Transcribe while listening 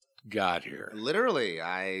got here. Literally,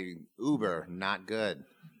 Uber, not good.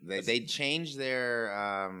 They changed their,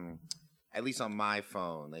 at least on my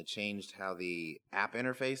phone, they changed how the app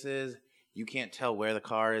interface is. You can't tell where the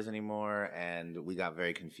car is anymore, and we got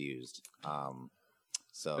very confused.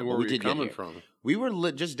 So And where were you coming from? We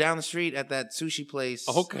were just down the street at that sushi place.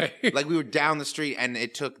 Okay. Like we were down the street, and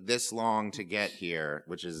it took this long to get here,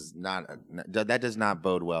 which is that does not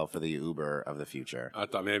bode well for the Uber of the future. I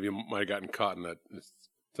thought maybe you might have gotten caught in that.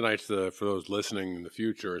 Tonight's for those listening in the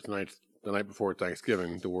future. Tonight's the night before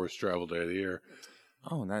Thanksgiving, the worst travel day of the year.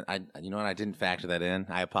 Oh, you know what? I didn't factor that in.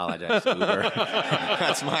 I apologize, Uber.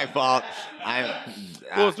 That's my fault.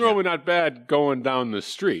 Well, it's normally not bad going down the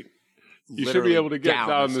street. You should be able to get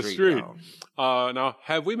down the street. Now,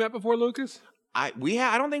 have we met before, Lucas? I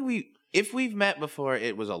don't think if we've met before,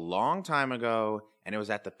 it was a long time ago, and it was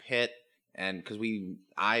at the Pit, and because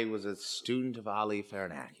I was a student of Ali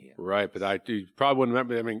Faranakian. Right, but you probably wouldn't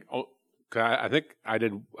remember. I mean, I think I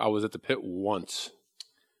did. I was at the Pit once,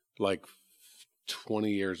 like 20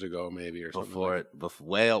 years ago, maybe, or something.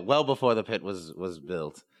 Well before the Pit was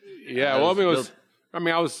built. Yeah, well, I mean, it was. I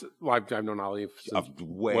mean, I've known Ali since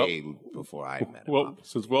before I met him. Well,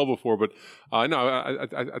 since well before, but no,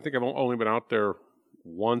 I think I've only been out there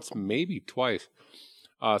once, maybe twice.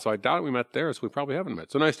 So I doubt we met there. So we probably haven't met.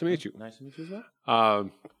 So nice to meet you. Nice to meet you as well.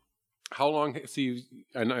 How long? See,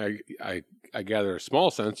 and I gather a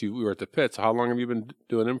small sense. We were at the Pit. So how long have you been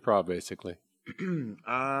doing improv, basically?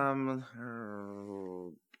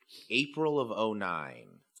 April of 2009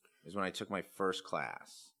 is when I took my first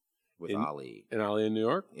class. With Ali. And Ali in New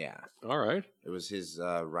York? Yeah. All right. It was his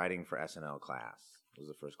writing for SNL class. It was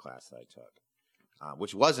the first class that I took,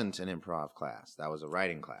 which wasn't an improv class. That was a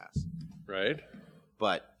writing class. Right.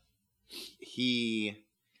 But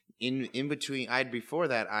in between, before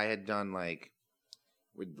that, I had done how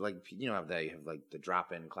they have like the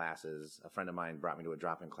drop-in classes. A friend of mine brought me to a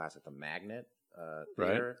drop-in class at the Magnet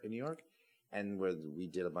Theater in New York, and where we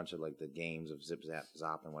did a bunch of like the games of Zip Zap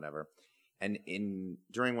Zop and whatever. And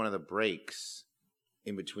during one of the breaks,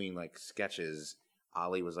 in between like sketches,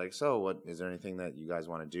 Ali was like, "So, what is there anything that you guys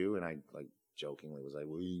want to do?" And I like jokingly was like,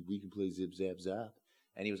 "Well, we can play Zip Zap Zap."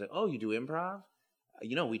 And he was like, "Oh, you do improv?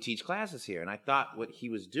 We teach classes here." And I thought what he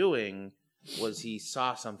was doing was he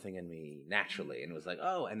saw something in me naturally, and was like,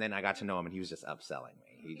 "Oh." And then I got to know him, and he was just upselling me.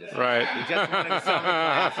 He just wanted to sell me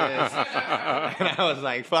classes, and I was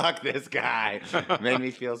like, "Fuck this guy." Made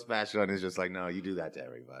me feel special, and he's just like, "No, you do that to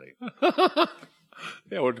everybody."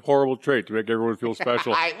 Yeah, what a horrible trait to make everyone feel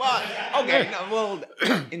special.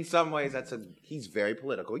 In some ways, he's very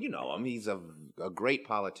political. You know him; he's a great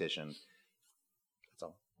politician. That's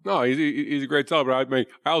all. No, he's a great seller, but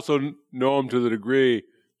I also know him to the degree.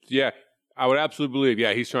 Yeah, I would absolutely believe.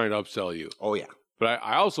 Yeah, he's trying to upsell you. Oh yeah, but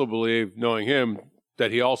I also believe, knowing him,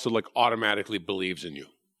 that he also like automatically believes in you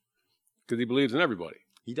because he believes in everybody.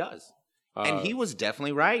 He does, and he was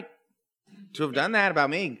definitely right to have done that about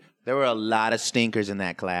me. There were a lot of stinkers in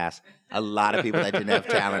that class, a lot of people that didn't have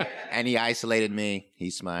talent, and he isolated me.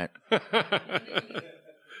 He's smart.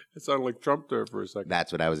 It sounded like Trump there for a second.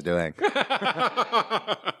 That's what I was doing.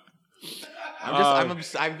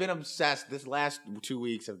 I've been obsessed. This last 2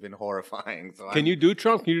 weeks have been horrifying. So Can you do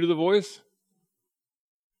Trump? Can you do the voice?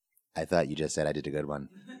 I thought you just said I did a good one.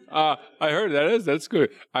 I heard that's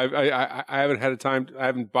good. I haven't had time. I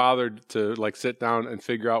haven't bothered to like sit down and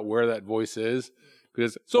figure out where that voice is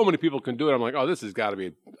because so many people can do it. I'm like, oh, this has got to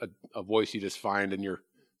be a voice you just find in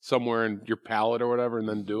somewhere in your palette or whatever, and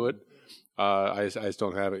then do it. I just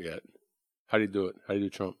don't have it yet. How do you do it? How do you do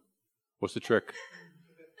Trump? What's the trick?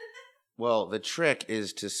 Well, the trick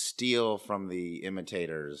is to steal from the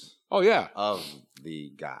imitators. Oh yeah, of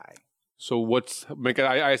the guy. So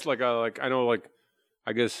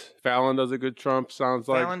I guess Fallon does a good Trump. Sounds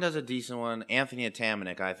like Fallon does a decent one. Anthony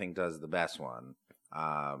Atamanuik, I think, does the best one.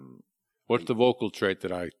 What's the vocal trait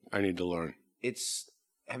that I need to learn?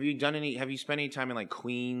 Have you spent any time in like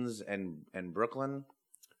Queens and Brooklyn?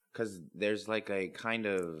 Because there's like a kind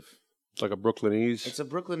of. It's like a Brooklynese. It's a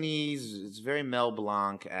Brooklynese. It's very Mel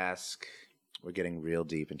Blanc-esque. We're getting real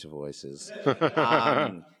deep into voices.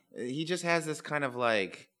 He just has this kind of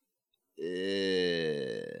like. That's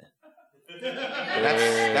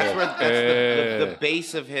where the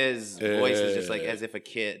base of his voice is just like as a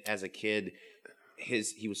kid,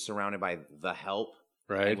 he was surrounded by the help,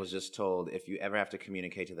 right? And was just told if you ever have to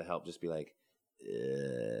communicate to the help, just be like.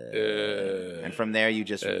 And from there you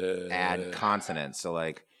just add consonants. So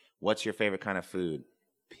like. What's your favorite kind of food?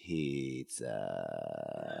 Pizza.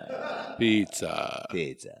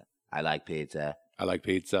 I like pizza. I like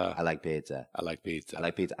pizza. I like pizza. I like pizza. I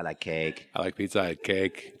like pizza. I like cake. I like pizza. I had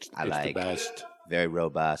cake. It's the best. very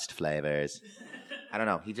robust flavors. I don't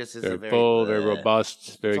know. He just is Very full, very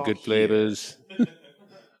robust, very all good here. flavors.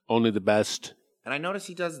 Only the best. And I notice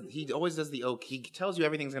he always does the okay. He tells you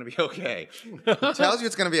everything's going to be okay. He tells you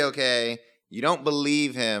it's going to be okay. You don't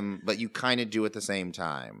believe him, but you kind of do at the same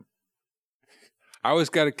time. I always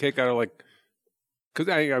got a kick out of like, because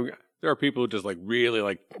there are people who just like really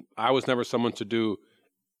like, I was never someone to do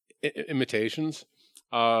imitations.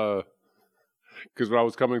 Because when I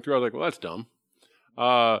was coming through, I was like, well, that's dumb.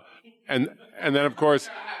 And then of course,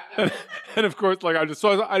 and of course, like I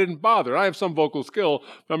didn't bother. I have some vocal skill,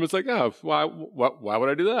 but I'm just like, oh, why would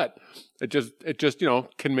I do that? It just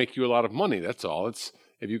can make you a lot of money. That's all. It's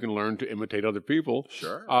if you can learn to imitate other people.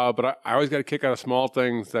 Sure. But I always got a kick out of small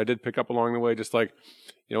things that I did pick up along the way. Just like,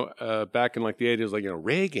 back in like the 80s, like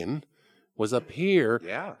Reagan was up here,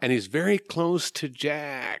 Yeah. and he's very close to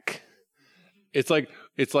Jack. It's like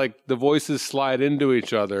the voices slide into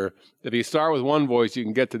each other. If you start with one voice, you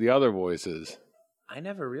can get to the other voices. I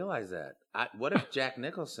never realized that. What if Jack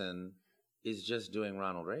Nicholson is just doing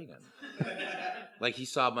Ronald Reagan? Like he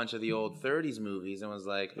saw a bunch of the old 30s movies and was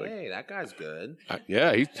like, hey, that guy's good.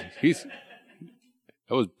 Yeah, he's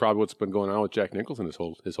that was probably what's been going on with Jack Nicholson his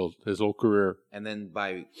whole career. And then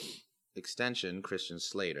by extension, Christian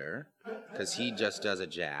Slater, because he just does a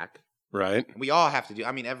Jack. Right. We all have to do.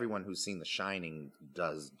 I mean, everyone who's seen The Shining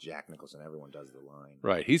does Jack Nicholson. Everyone does the line.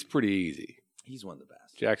 Right. He's pretty easy. He's one of the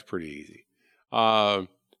best. Jack's pretty easy.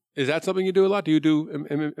 Is that something you do a lot? Do you do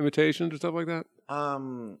imitations or stuff like that?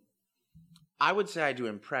 I would say I do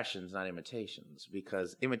impressions, not imitations,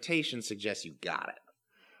 because imitation suggests you got it.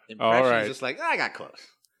 Impressions just like I got close.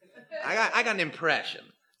 I got an impression,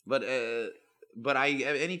 but I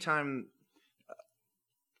anytime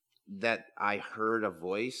that I heard a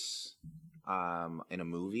voice in a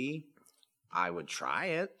movie, I would try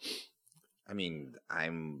it. I mean,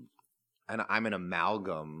 I'm an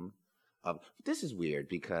amalgam of. This is weird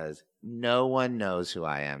because no one knows who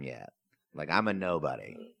I am yet. Like I'm a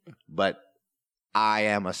nobody, but I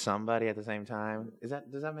am a somebody at the same time. Does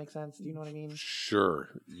that make sense? Do you know what I mean? Sure.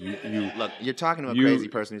 You Look, you're talking to a crazy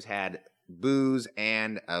person who's had booze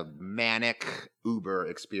and a manic Uber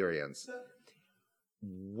experience.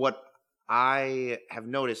 What I have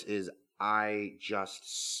noticed is I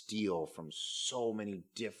just steal from so many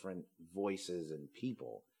different voices and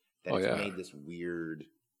people that it's made this weird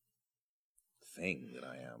thing that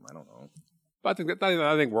I am. I don't know. But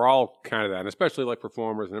I think we're all kind of that, and especially like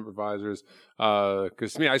performers and improvisers.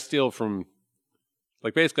 Because to me, I steal from,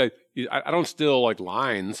 like basically, I don't steal like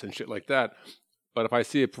lines and shit like that. But if I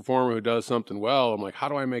see a performer who does something well, I'm like, how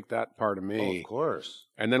do I make that part of me? Oh, of course.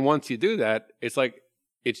 And then once you do that, it's like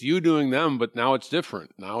it's you doing them, but now it's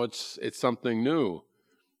different. Now it's something new.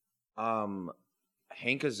 Hank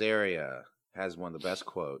Azaria has one of the best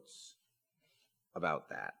quotes about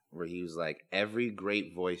that, where he was like, every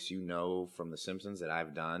great voice you know from The Simpsons that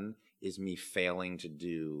I've done is me failing to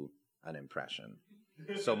do an impression.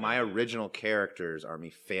 So my original characters are me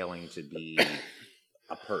failing to be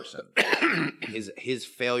a person. His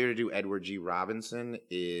failure to do Edward G. Robinson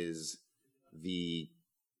is the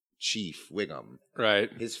Chief Wiggum.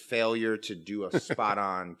 Right. His failure to do a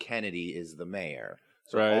spot-on Kennedy is the mayor.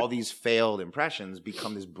 So Right. all these failed impressions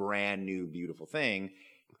become this brand new, beautiful thing.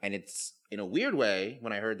 And it's, in a weird way,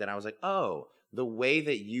 when I heard that, I was like, oh, the way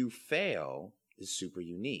that you fail is super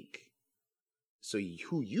unique. So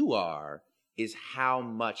who you are is how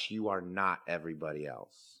much you are not everybody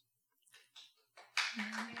else.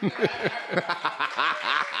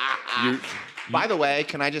 By the way,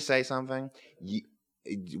 can I just say something?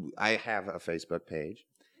 I have a Facebook page.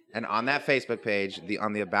 And on that Facebook page,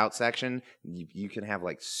 on the About section, you can have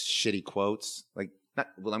like shitty quotes.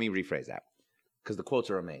 Let me rephrase that, because the quotes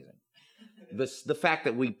are amazing. The fact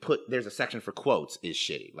that there's a section for quotes is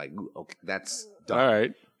shitty. Like, okay, that's dumb. All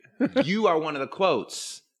right. You are one of the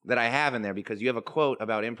quotes that I have in there, because you have a quote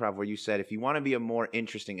about improv where you said, if you want to be a more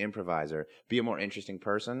interesting improviser, be a more interesting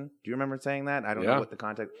person. Do you remember saying that? I don't know what the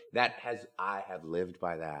context. I have lived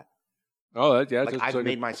by that. Oh, I've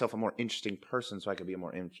made myself a more interesting person so I could be a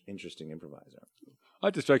more interesting improviser.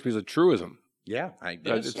 That just strikes me as a truism. Yeah, I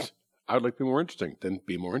guess. I would like to be more interesting. Then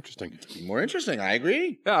be more interesting. Be more interesting. I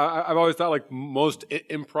agree. Yeah, I've always thought like most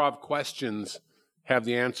improv questions have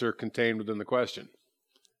the answer contained within the question.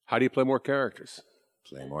 How do you play more characters?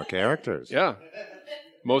 Play more characters. Yeah.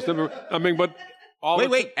 Most of them. But all.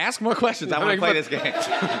 Wait. Ask more questions. I want to play this game.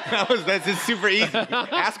 This is super easy.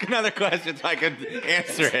 Ask another question so I can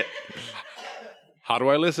answer it. How do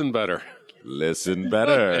I listen better? Listen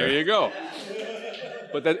better. There you go.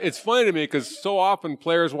 But that it's funny to me because so often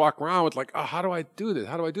players walk around with like, oh, how do I do this?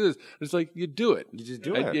 How do I do this? It's like you do it. You just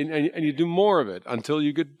do it. And you do more of it until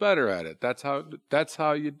you get better at it. That's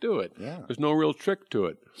how you do it. Yeah. There's no real trick to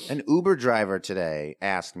it. An Uber driver today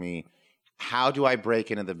asked me, how do I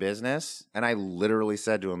break into the business? And I literally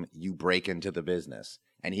said to him, you break into the business.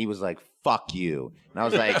 And he was like, fuck you. And I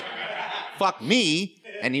was like, fuck me.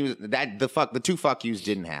 And he was the two fuck yous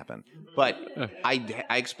didn't happen. But I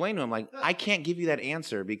explained to him, like, I can't give you that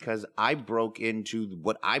answer because I broke into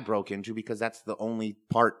what I broke into because that's the only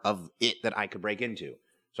part of it that I could break into.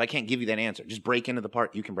 So I can't give you that answer. Just break into the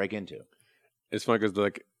part you can break into. It's funny because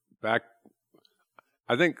like back,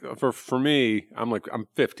 I think for me, I'm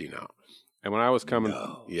 50 now. And when I was coming,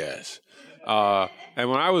 yes. And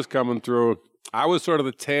when I was coming through, I was sort of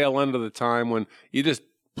the tail end of the time when you just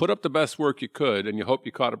put up the best work you could and you hope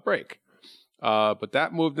you caught a break. But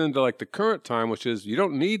that moved into like the current time, which is you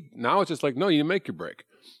don't need, now it's just like, no, you make your break.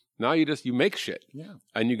 Now you make shit. Yeah.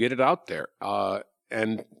 And you get it out there.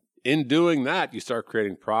 And in doing that, you start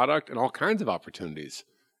creating product and all kinds of opportunities,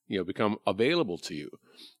 become available to you.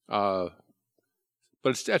 But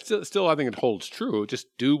it's still, I think it holds true. Just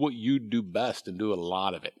do what you do best and do a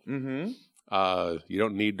lot of it. Mm-hmm. You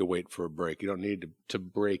don't need to wait for a break. You don't need to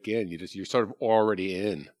break in. You're sort of already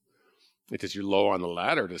in. It's just you're low on the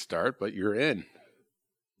ladder to start, but you're in.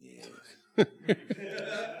 Yeah.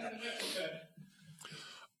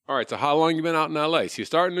 All right. So how long you been out in L.A.? So you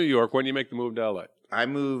start in New York. When do you make the move to L.A.? I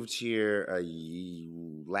moved here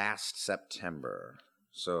last September.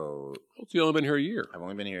 So you've only been here a year. I've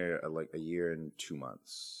only been here like a year and 2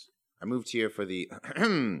 months. I moved here for the.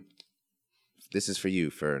 This is for you,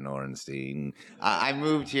 Fern Orenstein. I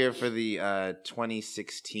moved here for the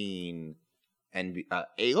 2016 and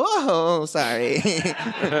sorry,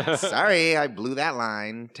 sorry, I blew that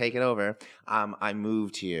line. Take it over. I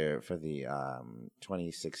moved here for the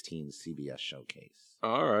 2016 CBS Showcase.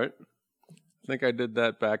 All right, I think I did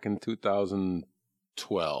that back in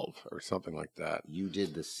 2012 or something like that. You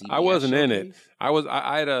did the CBS I wasn't Showcase? in it.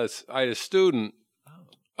 I had a student.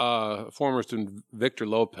 Former student Victor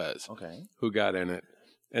Lopez, who got in it,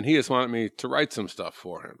 and he just wanted me to write some stuff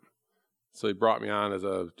for him. So he brought me on as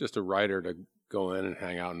just a writer to go in and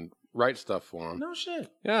hang out and write stuff for him. No shit.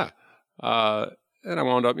 Yeah, and I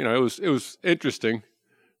wound up, it was interesting.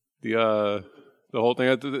 The whole thing.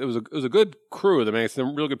 It was a good crew.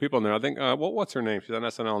 Some real good people in there. I think. What's her name? She's on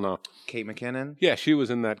SNL now. Kate McKinnon. Yeah, she was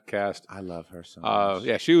in that cast. I love her so much.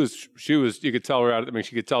 Yeah, she was. You could tell her. I mean,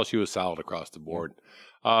 she could tell she was solid across the board.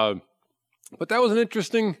 But that was an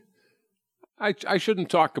interesting. I shouldn't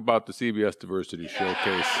talk about the CBS Diversity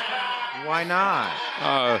Showcase. Why not?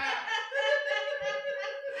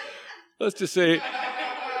 Let's just say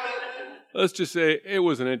it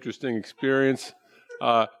was an interesting experience.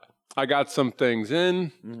 I got some things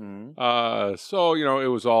in, so it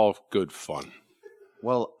was all good fun.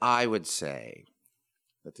 Well, I would say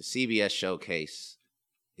that the CBS Showcase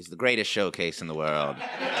is the greatest showcase in the world.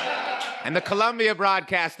 And the Columbia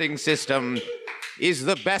Broadcasting System is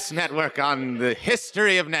the best network on the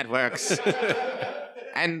history of networks.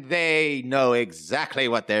 And they know exactly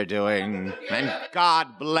what they're doing. And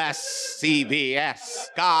God bless CBS.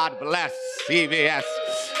 God bless CBS.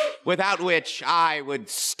 Without which I would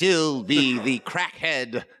still be the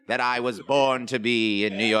crackhead that I was born to be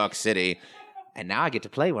in New York City. And now I get to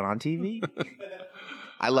play one on TV.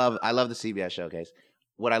 I love the CBS Showcase.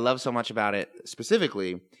 What I love so much about it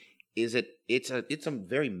specifically is it's a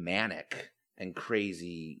very manic and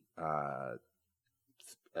crazy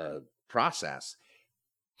process.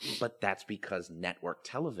 But that's because network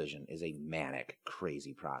television is a manic,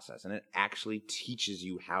 crazy process. And it actually teaches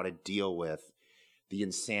you how to deal with the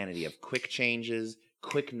insanity of quick changes,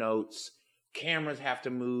 quick notes, cameras have to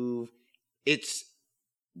move.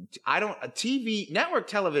 Network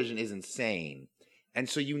television is insane. And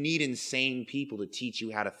so you need insane people to teach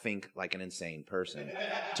you how to think like an insane person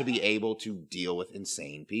to be able to deal with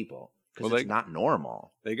insane people. Because it's not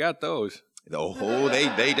normal. They got those. Oh,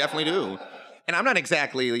 they definitely do. And I'm not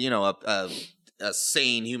exactly, a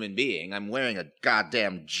sane human being. I'm wearing a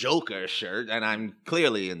goddamn Joker shirt, and I'm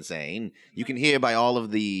clearly insane. You can hear by all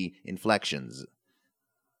of the inflections.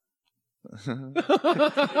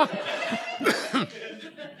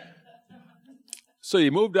 So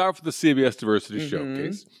you moved out for the CBS Diversity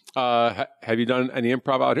Showcase. Have you done any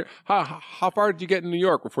improv out here? How far did you get in New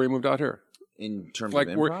York before you moved out here? In terms of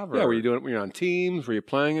improv? Were you on teams? Were you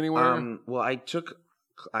playing anywhere? Well,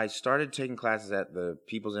 I started taking classes at the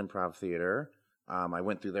People's Improv Theater. I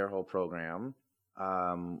went through their whole program.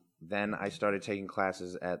 Then I started taking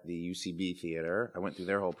classes at the UCB Theater. I went through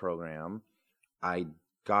their whole program. I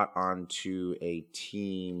got onto a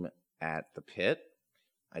team at the Pit.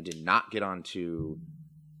 I did not get onto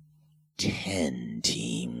 10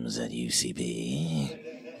 teams at UCB.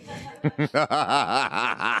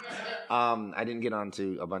 I didn't get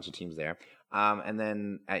onto a bunch of teams there. And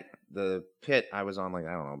then at the Pit, I was on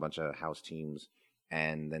a bunch of house teams,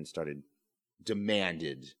 and then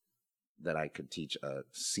demanded that I could teach a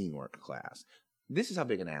scene work class. This is how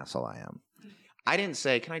big an asshole I am. I didn't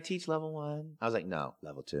say, can I teach level 1? I was like, no,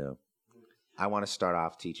 level 2. I want to start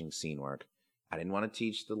off teaching scene work. I didn't want to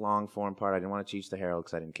teach the long form part. I didn't want to teach the herald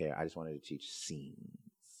because I didn't care. I just wanted to teach scenes.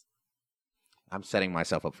 I'm setting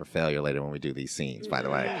myself up for failure later when we do these scenes, by the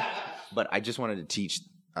way. But I just wanted to teach.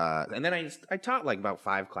 And then I taught about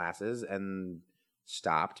 5 classes and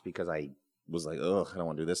stopped because I was like, ugh, I don't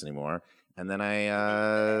want to do this anymore. And then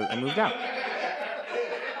I moved out.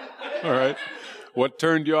 All right. What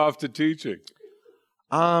turned you off to teaching?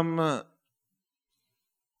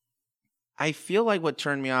 I feel like what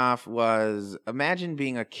turned me off was, imagine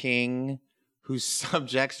being a king whose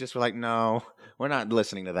subjects just were like, no, we're not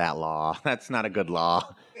listening to that law. That's not a good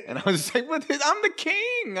law. And I was like, but I'm the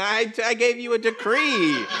king. I gave you a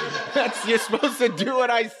decree. You're supposed to do what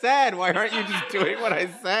I said. Why aren't you just doing what I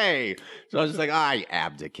say? So I was just like, I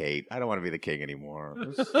abdicate. I don't want to be the king anymore.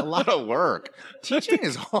 It's a lot of work. Teaching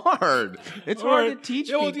is hard. It's hard to teach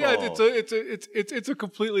people. Yeah, it's a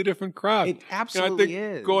completely different craft. It absolutely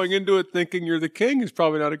is. Going into it thinking you're the king is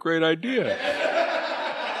probably not a great idea.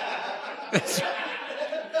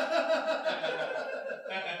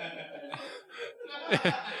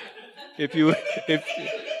 If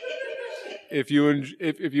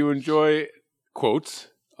you enjoy quotes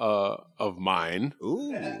of mine,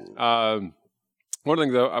 ooh, one of the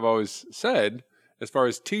things that I've always said, as far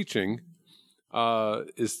as teaching,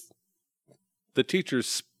 is the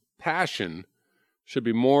teacher's passion should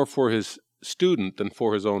be more for his student than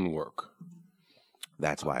for his own work.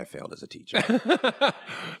 That's why I failed as a teacher. I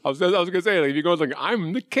was going to say, if you go like,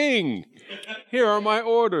 I'm the king, here are my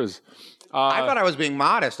orders. I thought I was being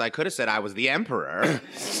modest. I could have said I was the emperor.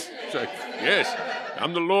 Like, yes,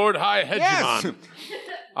 I'm the Lord High Hegemon. Yes.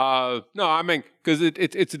 No, I mean, because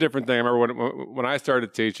it's a different thing. I remember when I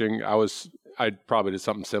started teaching, I probably did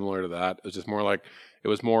something similar to that. It was just more like, it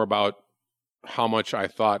was more about how much I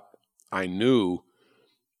thought I knew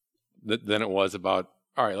than it was about,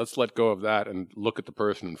 all right, let's let go of that and look at the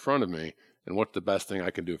person in front of me and what's the best thing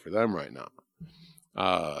I can do for them right now.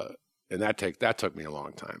 And that took me a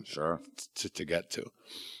long time, sure, to get to,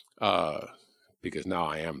 because now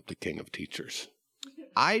I am the king of teachers.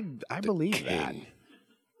 I believe that.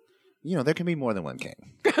 You know, there can be more than one king.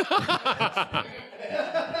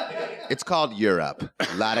 It's called Europe.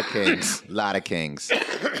 A lot of kings. A lot of kings.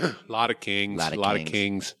 A lot of kings. A lot of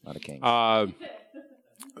kings. A lot of kings.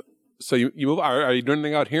 So you move? Are you doing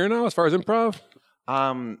anything out here now as far as improv?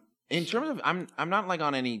 In terms of, I'm not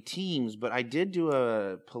on any teams, but I did do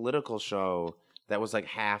a political show that was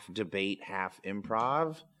half debate, half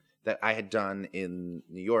improv that I had done in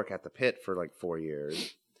New York at the Pit for 4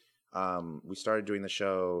 years. We started doing the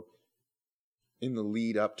show in the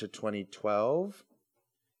lead up to 2012,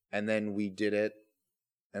 and then we did it,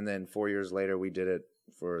 and then 4 years later we did it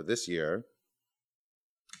for this year.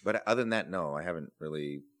 But other than that, no, I haven't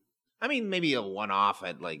really. I mean, maybe a one-off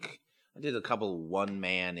at I did a couple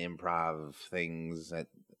one-man improv things at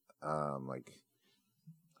a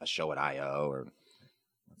show at I.O. or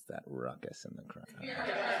what's that ruckus in the crowd?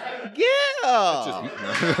 Yeah.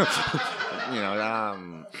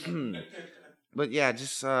 But yeah,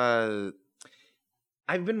 just I've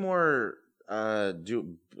been more I'm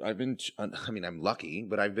lucky,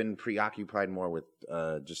 but I've been preoccupied more with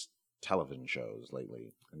just television shows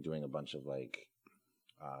lately and doing a bunch of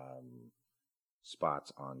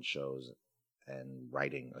spots on shows and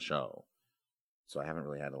writing a show. So I haven't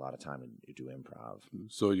really had a lot of time to do improv.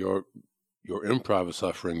 So your improv is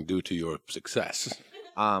suffering due to your success.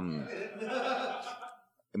 My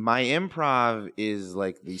improv is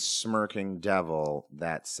like the smirking devil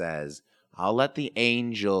that says, I'll let the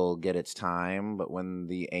angel get its time, but when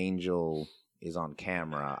the angel is on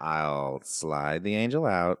camera, I'll slide the angel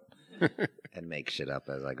out and make shit up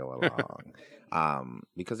as I go along.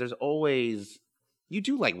 Because there's always, you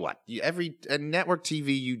do every network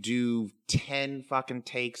TV, you do 10 fucking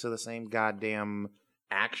takes of the same goddamn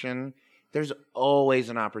action. There's always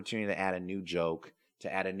an opportunity to add a new joke, to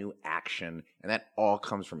add a new action, and that all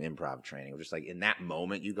comes from improv training. Just in that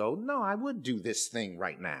moment, you go, no, I would do this thing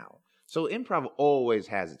right now. So improv always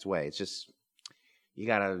has its way. It's just, you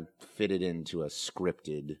gotta fit it into a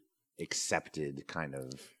scripted, accepted kind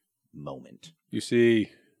of moment. You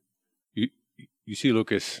see,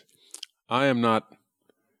 Lucas, I am not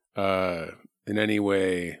in any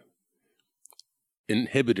way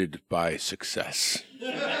inhibited by success.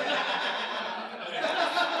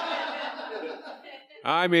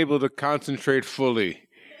 I'm able to concentrate fully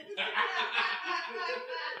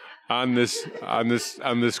on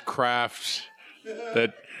this craft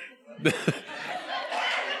that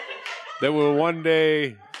that will one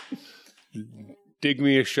day dig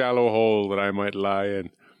me a shallow hole that I might lie in.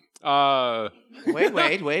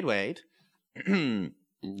 Wait.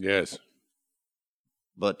 Yes.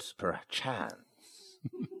 But perchance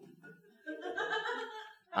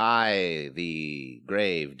I, the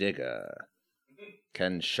grave digger,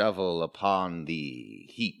 can shovel upon the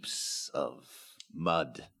heaps of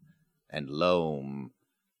mud and loam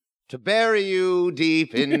to bury you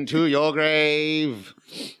deep into your grave.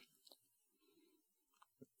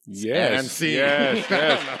 Yes.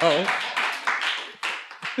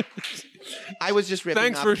 I was just ripping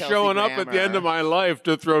Thanks off for Kelsey showing up at the end of my life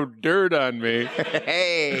to throw dirt on me.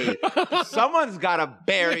 Hey, someone's got to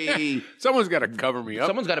bury. Someone's got to cover me up.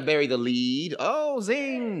 Someone's got to bury the lead. Oh,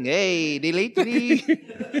 zing! Hey, delete.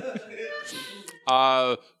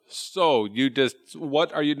 So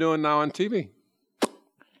what are you doing now on TV?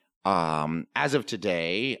 As of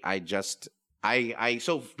today,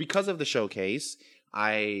 so because of the showcase,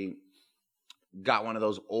 I got one of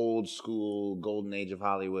those old school golden age of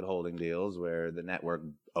Hollywood holding deals where the network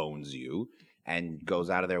owns you and goes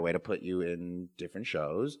out of their way to put you in different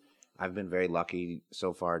shows. I've been very lucky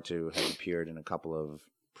so far to have appeared in a couple of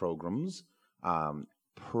programs.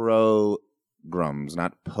 Programs,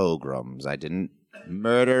 not pogroms. I didn't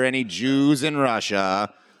murder any Jews in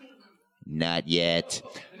Russia. Not yet.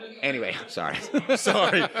 Anyway, sorry. I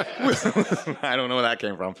don't know where that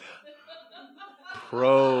came from.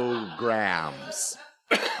 Programs.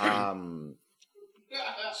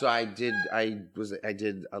 So I did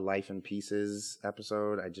a Life in Pieces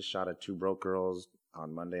episode. I just shot a Two Broke Girls.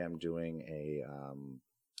 On Monday I'm doing a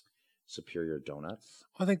Superior Donuts.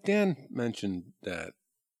 I think Dan mentioned that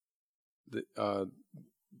the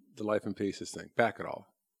Life in Pieces thing. Back it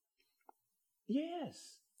all.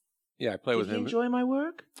 Yes. Yeah, I play with him. Did you enjoy my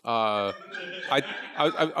work? I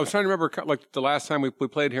was trying to remember, like the last time we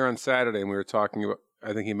played here on Saturday, and we were talking about.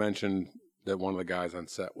 I think he mentioned that one of the guys on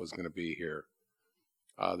set was going to be here.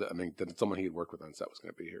 That someone he had worked with on set was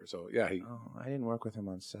going to be here. So yeah, I didn't work with him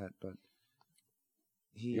on set, but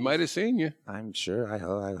he might have seen you. I'm sure. I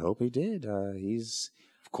hope he did. Of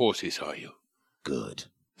course, he saw you. Good.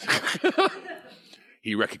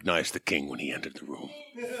 He recognized the king when he entered the room.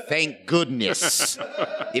 Thank goodness.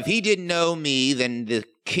 If he didn't know me, then the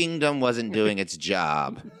kingdom wasn't doing its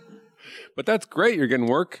job. But that's great. You're getting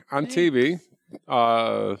work on TV.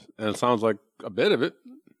 And it sounds like a bit of it,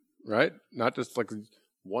 right? Not just like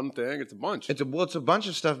one thing. It's a bunch. It's a bunch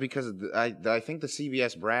of stuff because I think the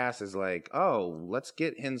CBS brass is like, oh, let's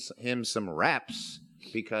get him some reps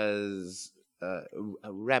because...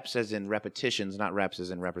 reps as in repetitions, not reps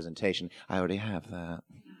as in representation. I already have that.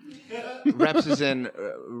 Reps as in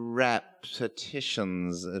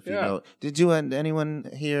repetitions, if you know. Did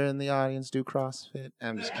anyone here in the audience do CrossFit?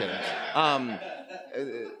 I'm just kidding.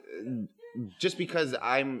 Just because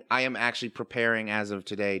I am actually preparing as of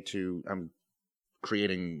today I'm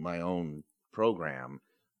creating my own program.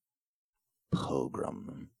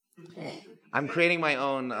 I'm creating my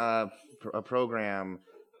own program.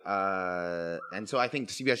 And so I think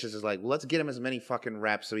CBS just is like, well, let's get him as many fucking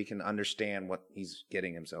reps so he can understand what he's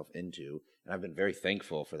getting himself into. And I've been very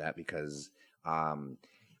thankful for that because I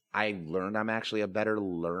learned I'm actually a better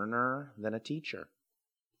learner than a teacher.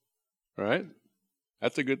 Right?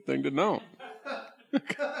 That's a good thing to know.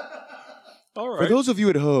 All right. For those of you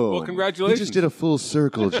at home, well, congratulations. He just did a full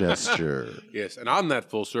circle gesture. Yes, and on that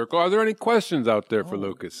full circle, are there any questions out there for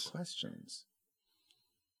Lucas? Questions.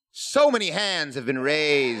 So many hands have been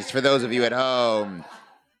raised for those of you at home.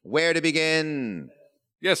 Where to begin?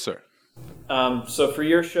 Yes, sir. So for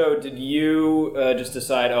your show, did you just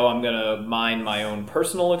decide, I'm going to mine my own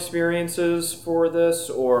personal experiences for this?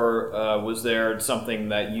 Or was there something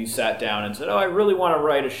that you sat down and said, I really want to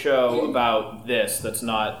write a show about this that's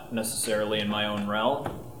not necessarily in my own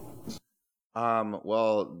realm?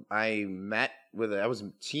 Well, I was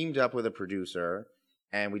teamed up with a producer,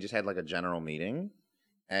 and we just had like a general meeting.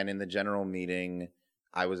 And in the general meeting,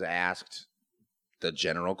 I was asked the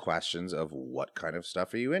general questions of what kind of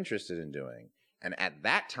stuff are you interested in doing? And at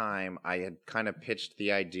that time, I had kind of pitched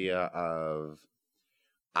the idea of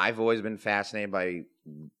I've always been fascinated by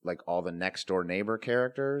like all the next door neighbor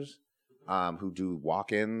characters who do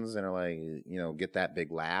walk-ins and are like, get that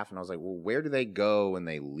big laugh. And I was like, well, where do they go when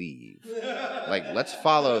they leave? Like, let's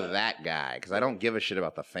follow that guy because I don't give a shit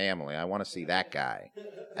about the family. I want to see that guy.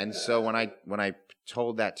 And so when I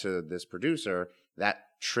told that to this producer, that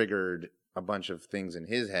triggered a bunch of things in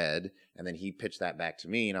his head, and then he pitched that back to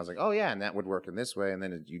me, and I was like, oh yeah, and that would work in this way, and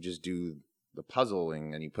then you just do the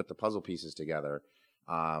puzzling and you put the puzzle pieces together.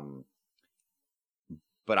 But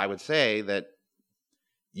I would say that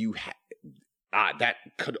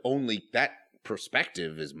that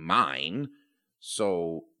perspective is mine.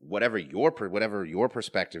 So whatever your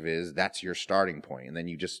perspective is, that's your starting point, and then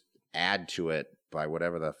you just add to it by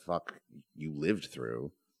whatever the fuck you lived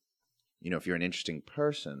through. If you're an interesting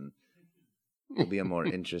person, you'll be a more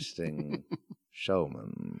interesting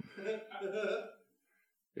showman.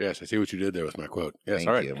 Yes, I see what you did there with my quote. Yes, Thank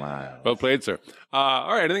all right. you, Miles. Well played, sir.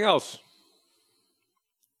 All right, anything else?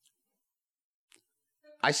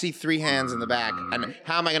 I see 3 hands in the back. And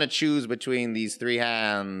how am I going to choose between these 3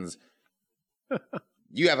 hands?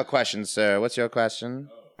 You have a question, sir. What's your question?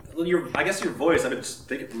 Well, I guess your voice. I've been just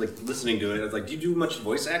thinking, listening to it. I was like, do you do much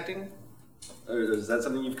voice acting? Or is that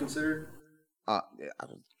something you've considered?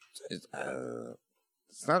 It's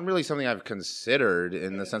not really something I've considered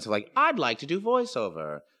in the sense of I'd like to do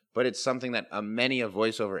voiceover, but it's something that many a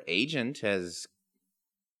voiceover agent has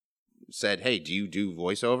said, hey, do you do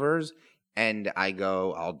voiceovers? And I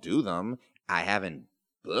go, I'll do them. I haven't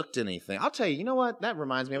booked anything. I'll tell you, you know what? That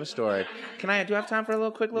reminds me of a story. Do I have time for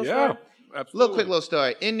a quick little story? Absolutely. Little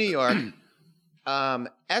story. In New York,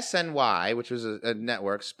 SNY, which was a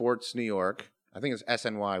network, Sports New York, I think it's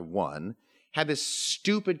SNY1, had this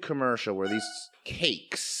stupid commercial where these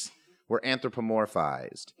cakes were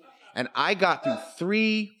anthropomorphized. And I got through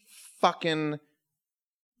 3 fucking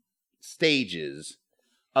stages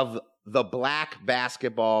of the black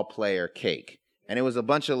basketball player cake. And it was a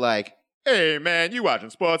bunch of hey man, you watching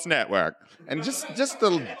Sports Network. And just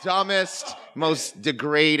the dumbest, most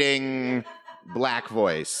degrading black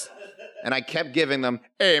voice. And I kept giving them,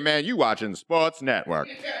 hey man, you watching Sports Network.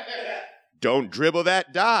 Don't dribble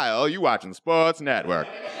that dial, you watching Sports Network.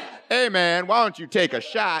 Hey man, why don't you take a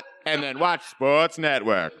shot and then watch Sports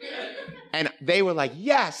Network? And they were like,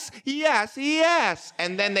 yes, yes, yes.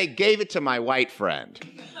 And then they gave it to my white friend.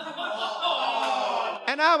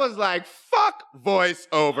 And I was like, fuck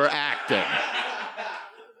voiceover acting.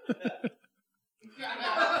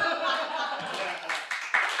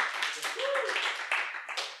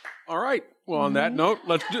 All right. Well, on that note,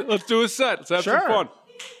 let's do a set. Let's have some fun.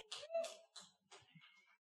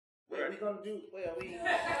 What are we going to do?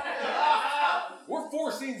 We're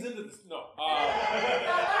 4 scenes into this. No.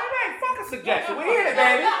 Fuck a suggestion. We're here,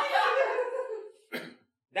 baby.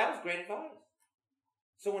 That was great advice.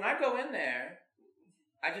 So when I go in there,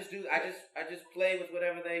 I just play with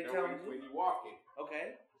whatever they tell me. When you walk in.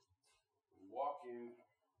 Okay. You walk in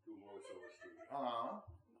to a voiceover studio.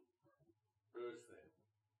 First thing.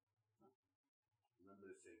 Remember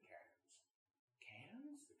to say cans.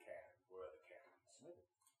 Cans? The cans. Where are the cans?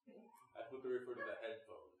 That's what they refer to the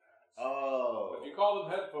headphones as. Oh. If you call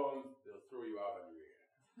them headphones, they'll throw you out on your ear.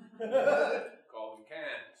 Call them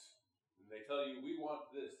cans. When they tell you, we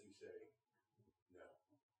want this, you say,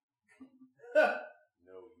 no.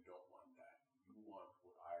 No, you don't want that. You want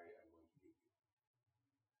what I am going to give you.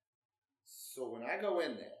 So when I go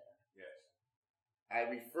in there, Yes. I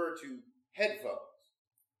refer to headphones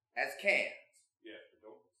as cans. Yeah, but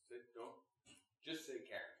don't just say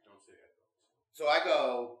cans. Don't say headphones. So I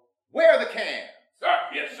go, where are the cans? Sir,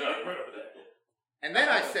 yes, sir. Right over there. And then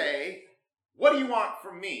I say, what do you want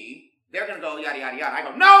from me? They're going to go yada, yada, yada. I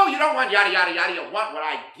go, no, you don't want yada, yada, yada. You want what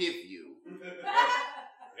I give you.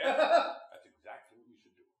 Yeah, that's exactly what you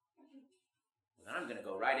should do. And I'm going to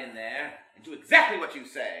go right in there and do exactly what you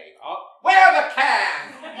say. Oh. Where are the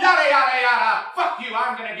cans? Yada, yada, yada. Fuck you,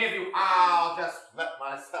 I'm going to give you. I'll just let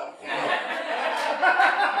myself go.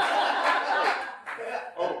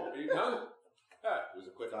 Oh, are you done? Yeah, It was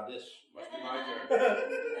a quick audition. must be my turn.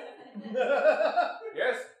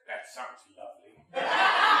 Yes? That sounds lovely.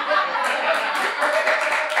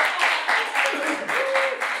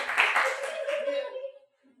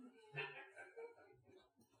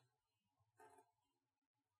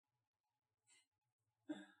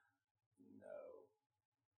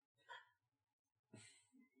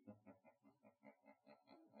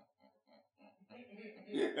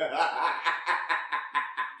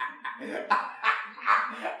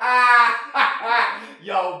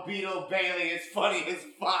 Yo, Beetle Bailey is funny as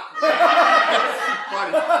fuck. That's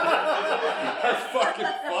funny. That's fucking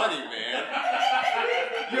funny, man.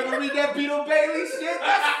 You ever read that Beetle Bailey shit?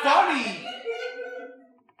 That's funny.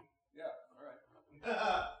 Yeah, all right.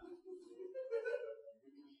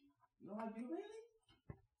 You know like Beetle Bailey?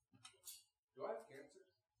 Do I have cancer?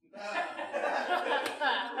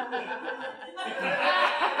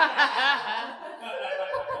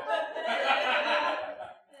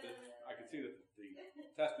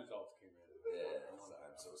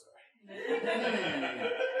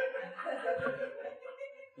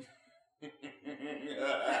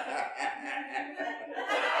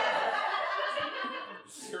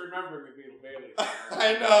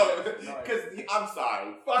 I know. Because I'm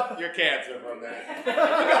sorry. Fuck your cancer for a minute. We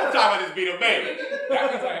gotta talk about this Beetle Bailey.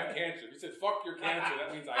 That means I have cancer. He says, fuck your cancer.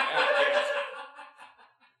 That means I have cancer.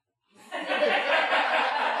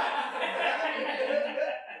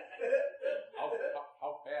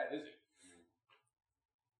 How bad is it?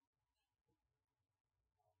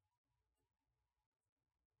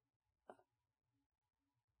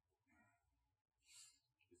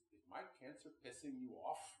 Is my cancer pissing you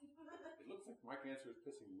off? It looks like my cancer is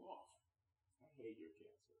pissing you off. I hate your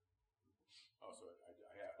cancer. Oh, so I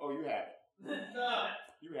have. Oh, you have it.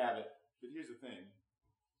 You have it. But here's the thing.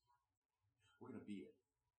 We're gonna beat it.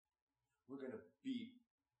 We're gonna beat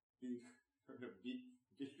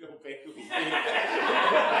Beetle Bailey. You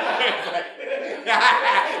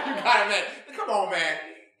got it, man. Come on, man.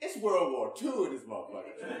 It's World War II in this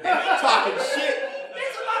motherfucker. And they're talking shit.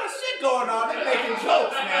 There's a lot of shit going on. They're making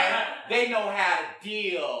jokes, man. They know how to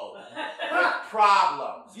deal with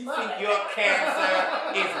problems. You think your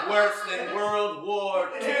cancer is worse than World War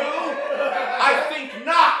II? I think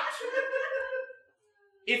not.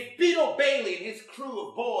 If Beetle Bailey and his crew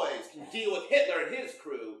of boys can deal with Hitler and his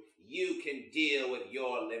crew, you can deal with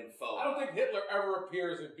your lymphoma. I don't think Hitler ever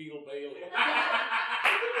appears in Beetle Bailey.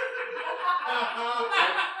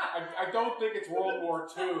 I don't think it's World War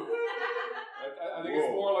II. I think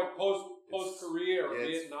it's more like post-Korea or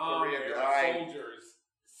Vietnam era soldiers.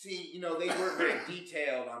 See, you know, they weren't very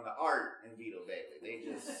detailed on the art in Beetle Bailey. They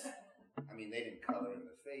just, I mean, they didn't color in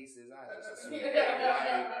the faces. I just assumed they were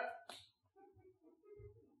white.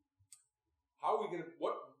 How are we gonna?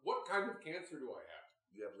 What kind of cancer do I have?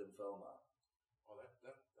 You have lymphoma. Oh,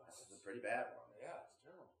 That's a pretty bad one. Yeah, it's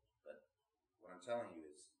terrible. But what I'm telling you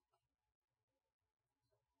is,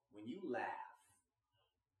 when you laugh,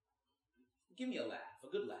 give me a laugh,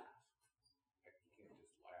 a good laugh. You can't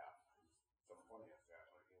just laugh. Something funny has to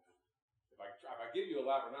happen. I can't just. If I give you a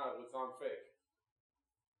laugh or not, it'll sound fake.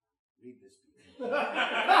 Read this, please.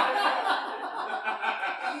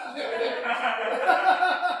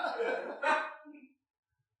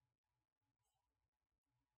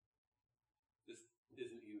 This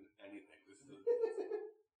isn't even anything.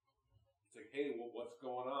 It's like, hey, what's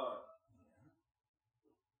going on?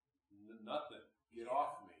 Nothing. Get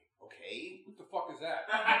off me. Okay. What the fuck is that?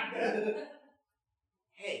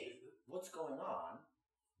 Hey, what's going on?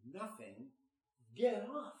 Nothing. Get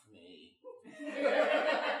off me.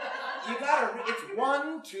 You gotta, it's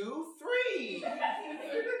 1, 2, 3.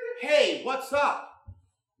 Hey, what's up?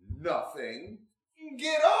 Nothing.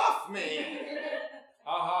 Get off me.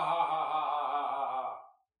 Ha ha ha ha ha ha ha ha.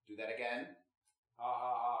 Do that again. Ha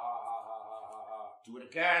ha ha ha ha ha ha ha. Do it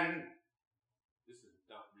again. This is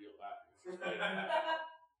not real laughing. This is fake.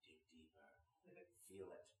 Dig deeper.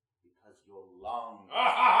 Feel it. Because your lungs.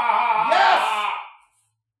 Yes!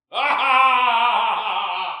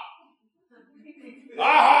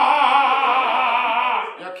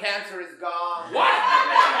 Your cancer is gone. What?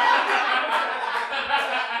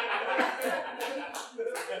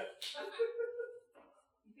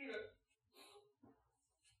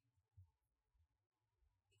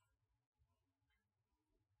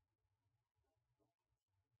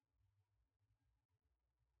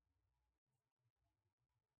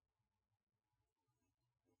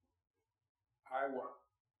 I want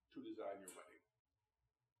to design your wedding.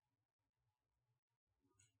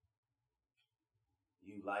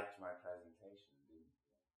 You liked my presentation, didn't you?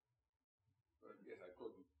 But yes, I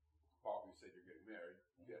couldn't. Paul, you said you're getting married.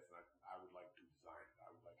 Yes, and I would like to design it. I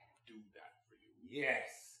would like to do that for you.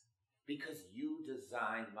 Yes, because you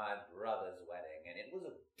designed my brother's wedding, and it was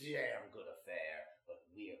a damn good affair, but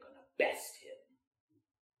we are going to best him.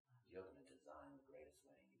 You're going to design the greatest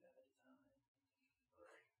wedding you've ever designed.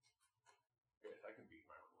 Right. Yes, I can beat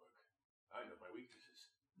my own work. I know my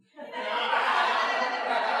weaknesses.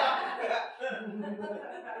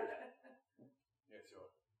 Yes,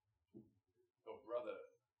 your brother,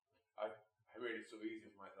 I made it so easy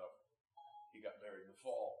for myself. He got married in the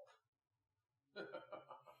fall.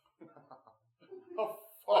 A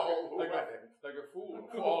fall wedding. Like a fool. A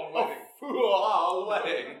fall wedding. A fool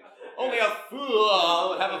wedding. Only a fool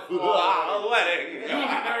would have a fool wedding. You will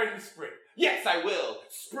get married in spring. Yes, I will.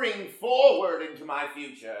 Spring forward into my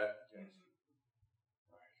future. Yes.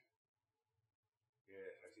 Right.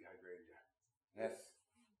 Yes, I see hydrangea. Yes,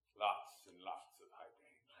 Lots and lots of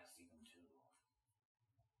hydrangea. I see them too.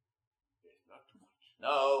 Yes, not too much.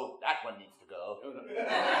 No, that one needs to go. No, no.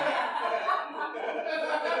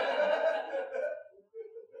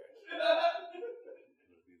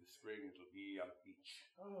 It'll be the spring. It'll be on the beach.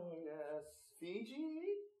 Oh, yes.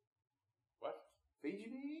 Fiji? What?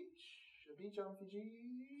 Fiji Beach? A beach on Fiji?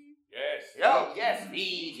 Yes. Oh, yes,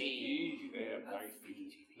 Fiji. Fiji, they have nice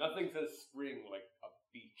beach. Nothing says spring like a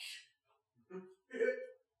beach.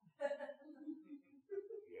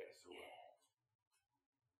 Yes,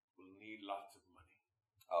 we'll need lots of money.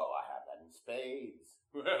 Oh, I have that in spades.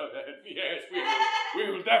 Well, yes, we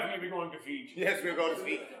will definitely be going to Fiji. Yes, we're going to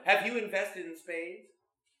Fiji. Have you invested in spades?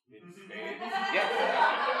 In spades? Yes.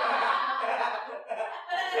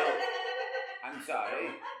 So, I'm sorry.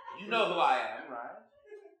 You know who I am, right?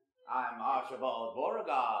 I'm Archibald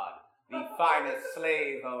Beauregard, the finest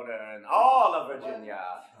slave owner in all of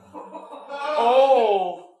Virginia.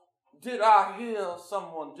 Oh, did I hear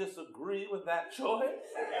someone disagree with that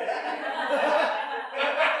choice?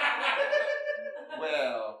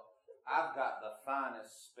 Well, I've got the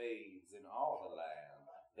finest spades in all the land.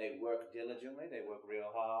 They work diligently, they work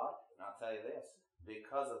real hard, and I'll tell you this,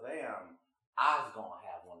 because of them, I was gonna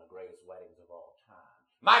have one of the greatest weddings of all time.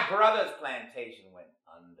 My brother's plantation went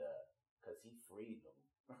under, because he freed them.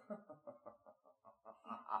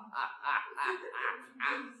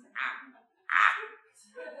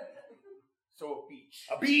 So a beach.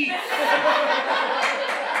 A beach!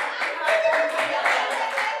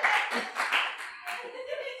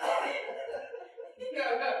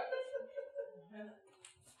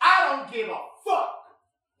 I don't give a fuck!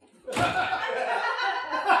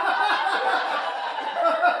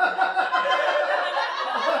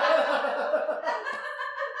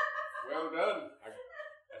 Well done. I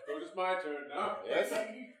suppose it's my turn now. Yes? Oh,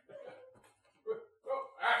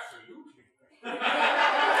 absolutely.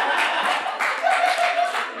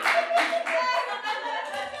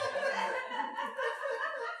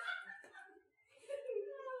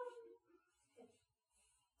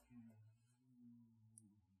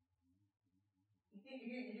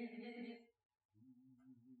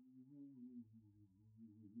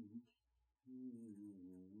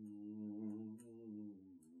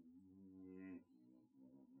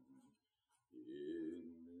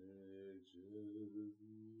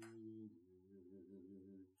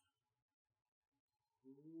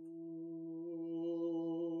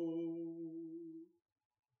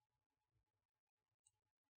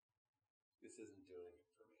 This isn't doing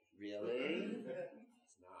it for me. Really?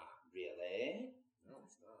 It's not. Really? No,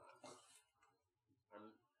 it's not.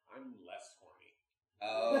 I'm less horny.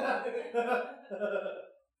 Oh.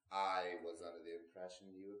 I was under the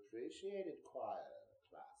impression you appreciated choir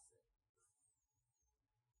classics.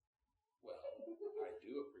 Well, I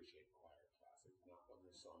do appreciate choir classics, not when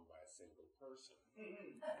they're sung by a single person.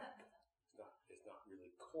 It's not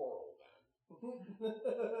really choral then.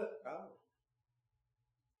 Oh.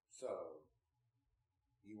 So,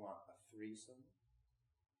 you want a threesome?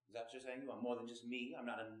 Is that what you're saying? You want more than just me? I'm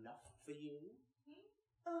not enough for you?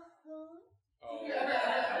 Uh-huh. Oh. Oh,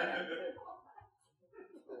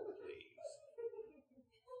 please.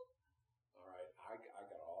 All right, I got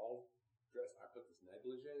all dressed. I put this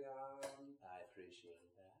negligee on. I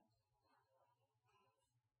appreciate that.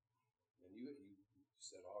 And you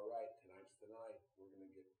said, all right, tonight's the night. We're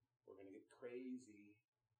gonna get crazy.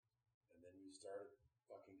 And then you started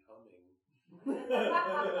fucking humming.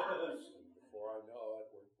 And before I know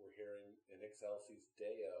it, we're hearing in Excelsis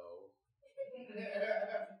Deo.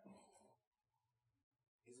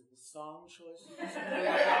 Is it the song choice?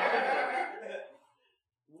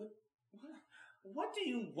 What do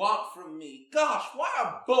you want from me? Gosh, why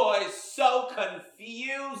are boys so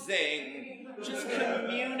confusing? Just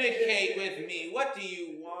communicate with me. What do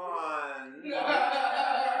you want?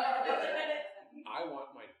 I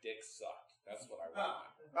want my dick sucked. That's what I want.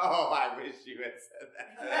 Oh, I wish you had said that.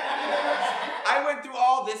 I went through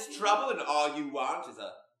all this trouble and all you want is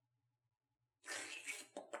a...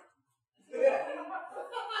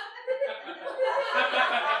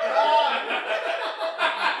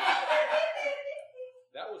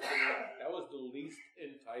 That was the least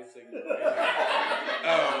enticing.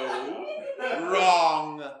 Oh,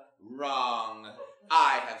 wrong.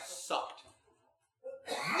 I have sucked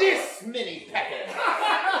this many peckers.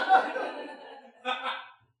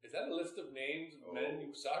 Is that a list of names of men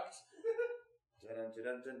you sucked? Dun,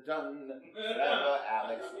 dun, dun, dun, dun. Trevor,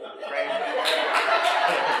 Alex, Kramer,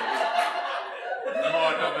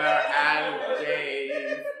 Mortimer, and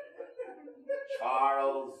Dave.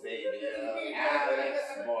 Charles Xavier, Alex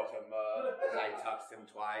Mortimer, I tucked him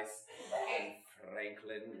twice, and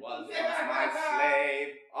Franklin was once my slave.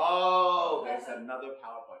 Oh, there's another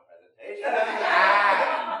PowerPoint presentation.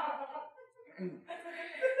 And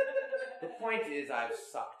the point is, I've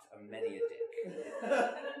sucked a many a dick.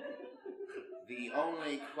 The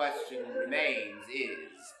only question remains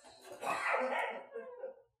is,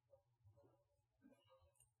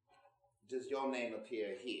 does your name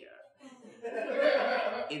appear here?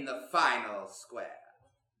 In the final square.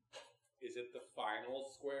 Is it the final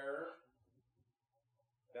square?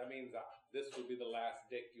 That means this would be the last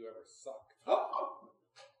dick you ever sucked.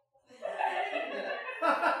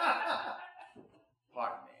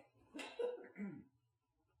 Pardon me.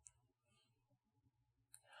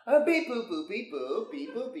 Beep boop boop beep boop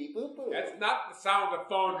beep boop beep boop boop. That's not the sound the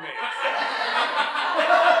phone makes.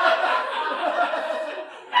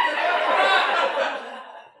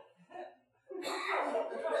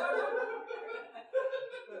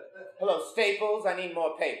 Hello, Staples. I need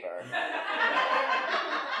more paper.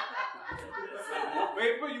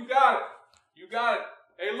 Paper, you got it. You got it.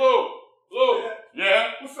 Hey, Lou.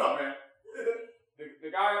 Yeah? What's up, man? The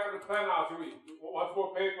guy up in the penthouse, he wants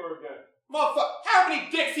more paper again. Motherfucker, how many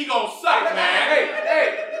dicks he gonna suck, man? Hey!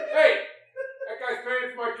 That guy's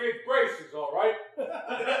paying for my kid's braces, all right?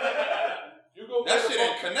 You go. That shit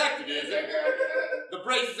ain't connected, is it? The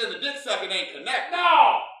braces and the dick sucking ain't connected.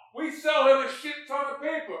 No! We sell him a shit ton of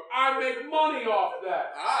paper. I make money off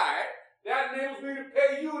that. Alright. That enables me to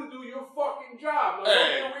pay you to do your fucking job. Now,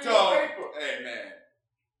 Hey, don't read your paper. Hey, man.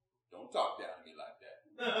 Don't talk down to me like that.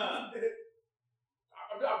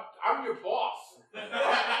 I'm your boss.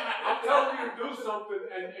 I'm telling you to do something,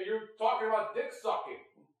 and you're talking about dick sucking.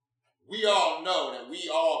 We all know that we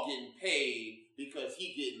all getting paid because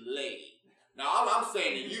he getting laid. Now, all I'm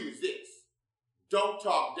saying to you is this. Don't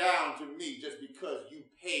talk down to me just because you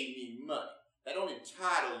pay me money. That don't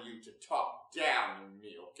entitle you to talk down to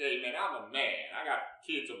me, okay, man? I'm a man. I got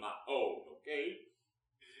kids of my own, okay?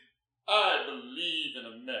 I believe in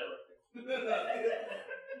America.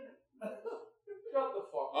 Shut the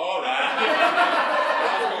fuck up. All right.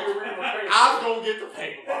 I was going to get the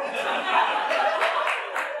paper.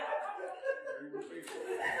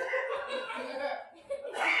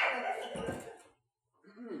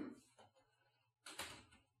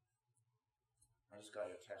 I just got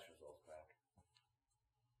your test results back.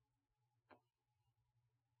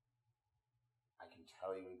 I can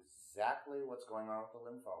tell you exactly what's going on with the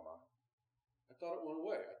lymphoma. I thought it went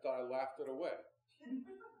away. I thought I laughed it away.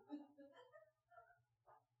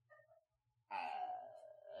 I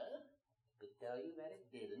could tell you that it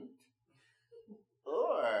didn't.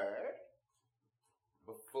 Or,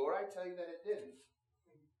 before I tell you that it didn't.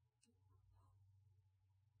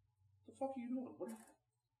 What the fuck are you doing? What are you...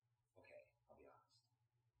 Okay, I'll be honest.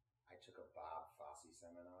 I took a Bob Fosse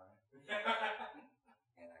seminar, and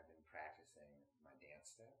I've been practicing my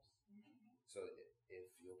dance steps. So if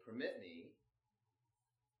you'll permit me,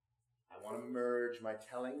 I want to merge my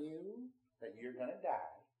telling you that you're going to die.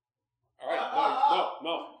 All right,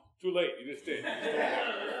 no. Too late. You just did.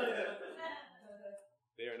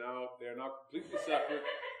 They are now completely separate.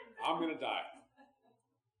 I'm going to die.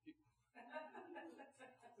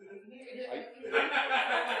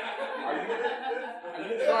 Are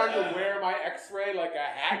you trying to wear my X-ray like a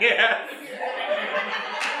hat? Yeah.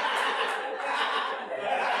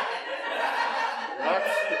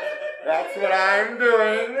 That's what I'm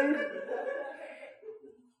doing.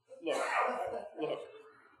 Look.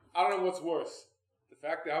 I don't know what's worse. The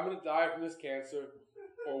fact that I'm going to die from this cancer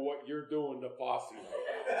or what you're doing to Fosse.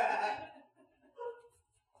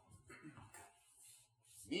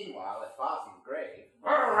 Meanwhile, at Fosse's grave.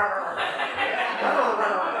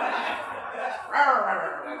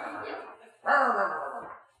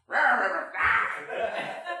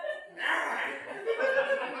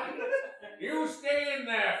 You stay in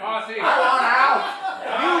there, Fosse. I want out.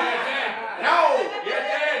 You're dead. No. You're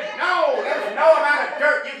dead. No. There's no amount of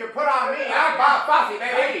dirt you can put on me. I'm Bob Fosse,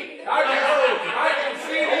 baby. I can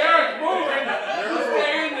see the earth moving. You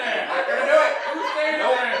stay in there. Not gonna do it. You stay in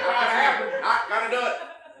Nope. there, Not gonna Fosse. happen. Not gonna do it.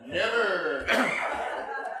 Never.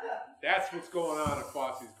 That's what's going on at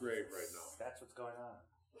Fosse's grave right now. That's what's going on.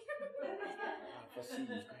 Fosse's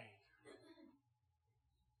grave.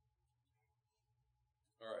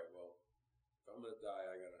 All right, well, if I'm gonna die,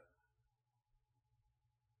 I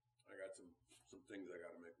got some things I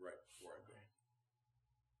gotta make right before I go.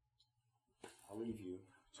 I'll leave you.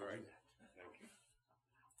 It's all right. Thank you.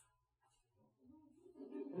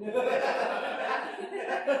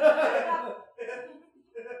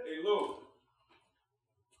 Hey, Lou.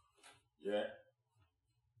 Yeah.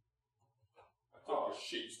 Oh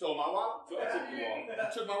shit! You stole my wallet. I took your wallet. You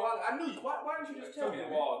took my wallet. I knew you. Why didn't you just tell Took me?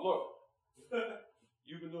 your wallet. Look,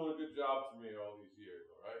 you've been doing a good job for me all these years,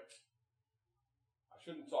 all right? I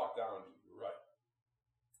shouldn't talk down to you. You're right.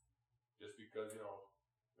 Just because,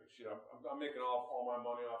 like shit, I'm making all my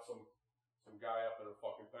money off some guy up in a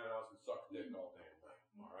fucking penthouse and sucks dick all day and night.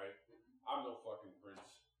 All right, I'm no fucking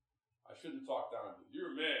prince. I shouldn't talk down to you.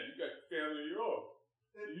 You're a man. You got family of your own.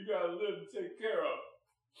 You gotta live and take care of.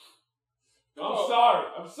 I'm sorry.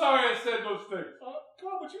 I'm sorry I said those things.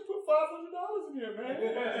 Carl, but you put $500 in here, man.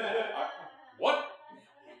 What?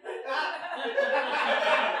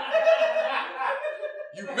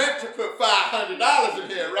 You meant to put $500 in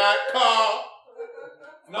here, right, Carl?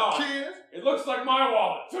 No. Kids? It looks like my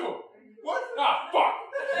wallet, too. What? Ah, fuck.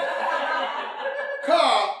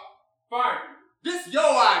 Carl, Fine. this your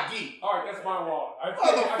ID. All right, that's my wallet. I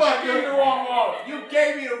Motherfucker. gave you the wrong wallet. You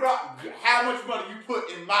gave me the wrong. How much money you put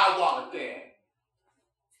in my wallet then?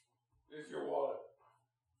 It's your wallet.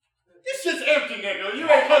 This shit's empty, nigga. You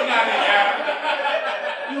ain't putting that in there.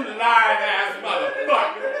 You lying ass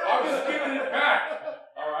motherfucker. I'm just giving it back.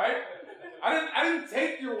 All right? I didn't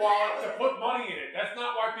take your wallet to put money in it. That's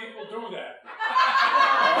not why people do that.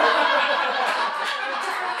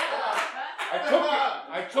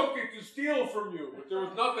 I took it to steal from you, but there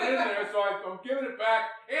was nothing in there, so I'm giving it back,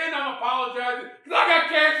 and I'm apologizing, because I got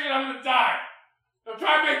cancer and I'm going to die. I'm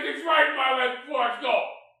trying to make things right in my life before I go.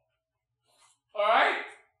 All right?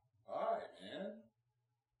 Alright, man.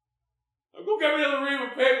 Now go get me another ream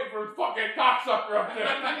of paper for the fucking cocksucker up there.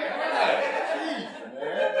 Jeez,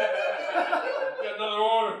 man. Get another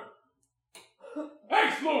order. Hey,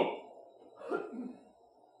 Smoot!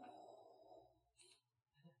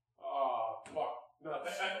 Oh, fuck.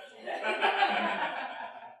 Nuts.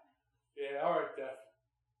 Yeah, all right, Def.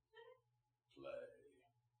 Play.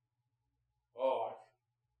 Oh,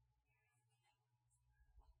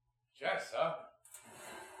 chess, huh?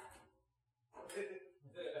 I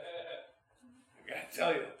gotta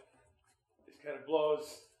tell you, this kind of blows.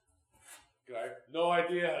 I have no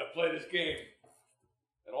idea how to play this game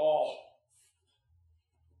at all.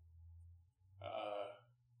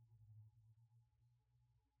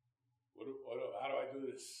 How do I do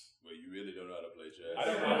this? Well, you really don't know how to play chess. I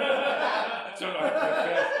don't know. I don't know how to play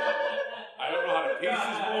chess. I don't know how to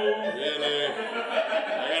pieces move. Really?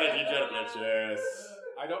 I gotta teach you how to play chess.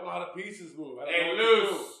 I don't know how to pieces move. I don't Hey, know what to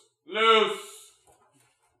Loose. Loose.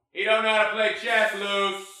 He don't know how to play chess,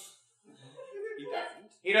 Loose. do. He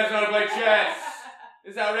doesn't. He doesn't know how to play chess.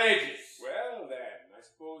 It's outrageous. Well, then, I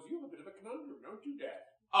suppose you have a bit of a conundrum, don't you, Dad?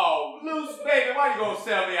 Oh, Loose, baby, why you gonna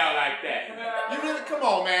sell me out like that? You really, come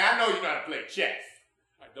on, man. I know you know how to play chess.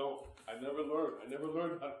 I don't. I never learned. I never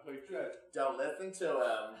learned how to play chess. Don't listen to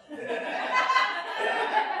him.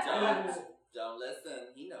 Don't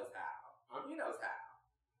listen. He knows how. He knows how.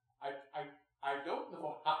 I don't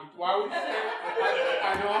know how. Why would you say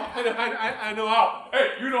I know how. Hey,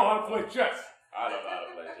 you know how to play chess. I don't know how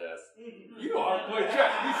to play chess. You know how to play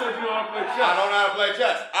chess. You said you know how to play chess. I don't know how to play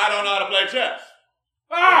chess. I don't know how to play chess.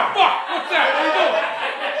 Ah, fuck! What's that? What are you doing?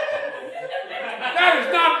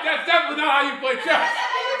 That's definitely not how you play chess.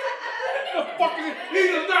 The fuck is it?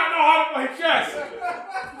 He does not know how to play chess.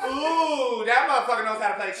 Ooh, that motherfucker knows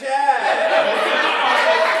how to play chess.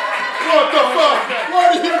 What the fuck?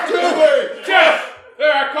 What are you doing? Chess!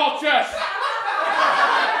 There, I call chess.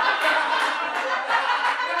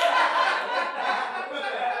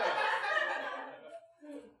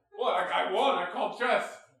 What? I won. I called chess.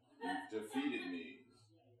 You defeated me.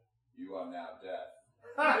 You are now dead.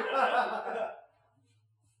 I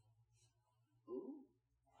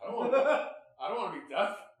don't want to be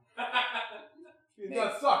deaf. Being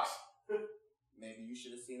deaf sucks. Maybe you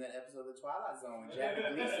should have seen that episode of The Twilight Zone when Jack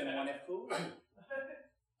Gleason won that pool.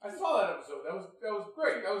 I saw that episode. That was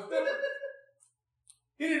great. That was different.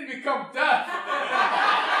 He didn't become deaf.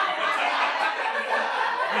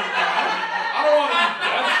 I don't want to be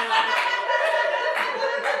deaf.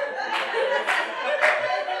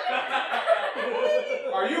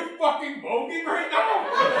 Are you fucking boking right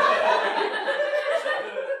now?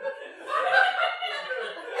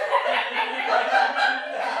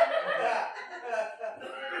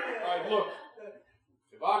 Alright, look.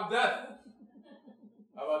 If I'm deaf,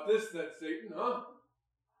 how about this then, Satan, huh?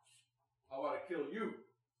 How about I kill you?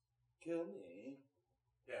 Kill me?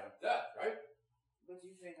 Yeah, I'm deaf, right? But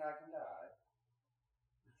you think I can die?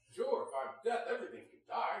 Sure, if I'm deaf, everything can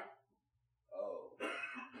die. Oh.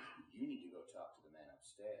 You need to go talk to the man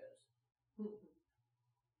upstairs.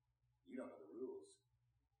 You don't know the rules.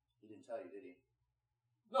 He didn't tell you, did he?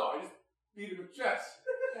 No, I just beat him with chess.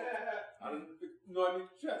 I didn't know I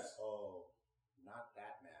needed chess. Oh, not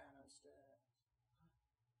that man upstairs.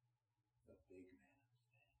 The big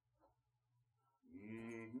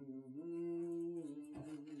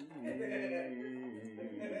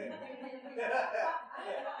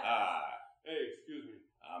Ah, Hey, excuse me.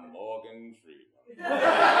 I'm Morgan Freeman.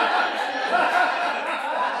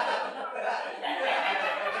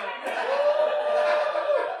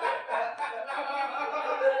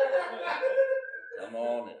 Come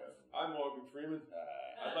on in. I'm Morgan Freeman.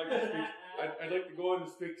 I'd like to speak I'd like to go in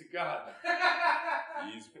and speak to God.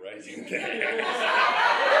 He's right in there.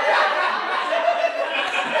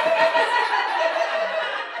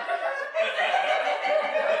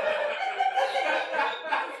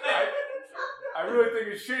 I really think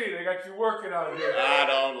it's shitty they got you working out here. I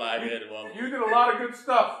don't like it. Well, You did a lot of good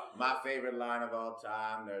stuff. my favorite line of all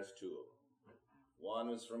time, there's two of them. One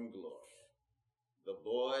was from Gloria. The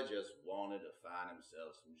boy just wanted to find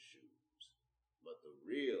himself some shoes. But the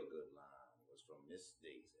real good line was from Miss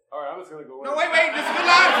Daisy. All right, I'm just going to go in. No, wait, this is a good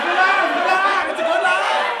line. It's a good line. It's a good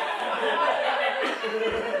line.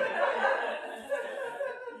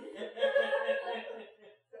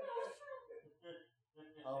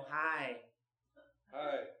 Oh, hi.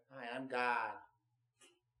 Hi. Hi, I'm God.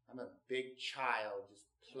 I'm a big child just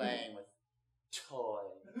playing with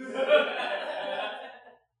toys.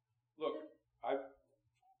 Look, I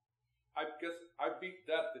guess I beat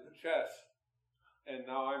death in chess, and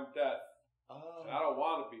now I'm death. Oh. And I don't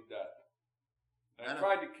want to be death. And I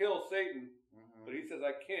tried to kill Satan, but he says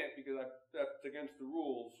I can't because that's against the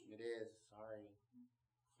rules. It is. Sorry.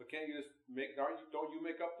 But can't you just make? Don't you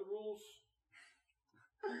make up the rules?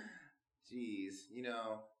 Jeez,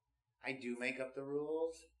 I do make up the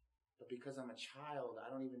rules, but because I'm a child,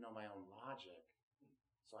 I don't even know my own logic.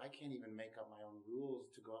 So I can't even make up my own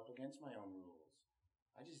rules to go up against my own rules.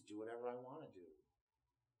 I just do whatever I want to do.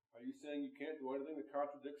 Are you saying you can't do anything that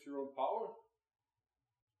contradicts your own power?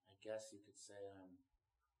 I guess you could say I'm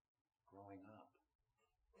growing up.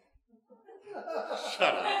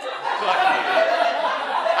 Shut up. Fuck you.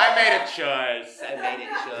 I made a choice. I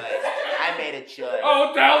made a choice. Oh,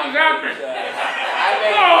 what the hell is happening? I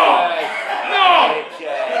made a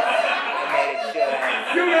choice.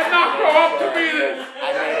 You did not grow up to be this. I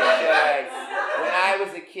made a choice. When I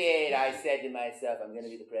was a kid, I said to myself, I'm going to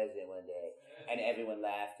be the president one day. And everyone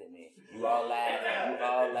laughed at me. You all laughed.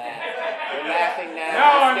 You're laughing now.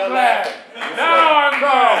 Now I'm You're still glad. laughing.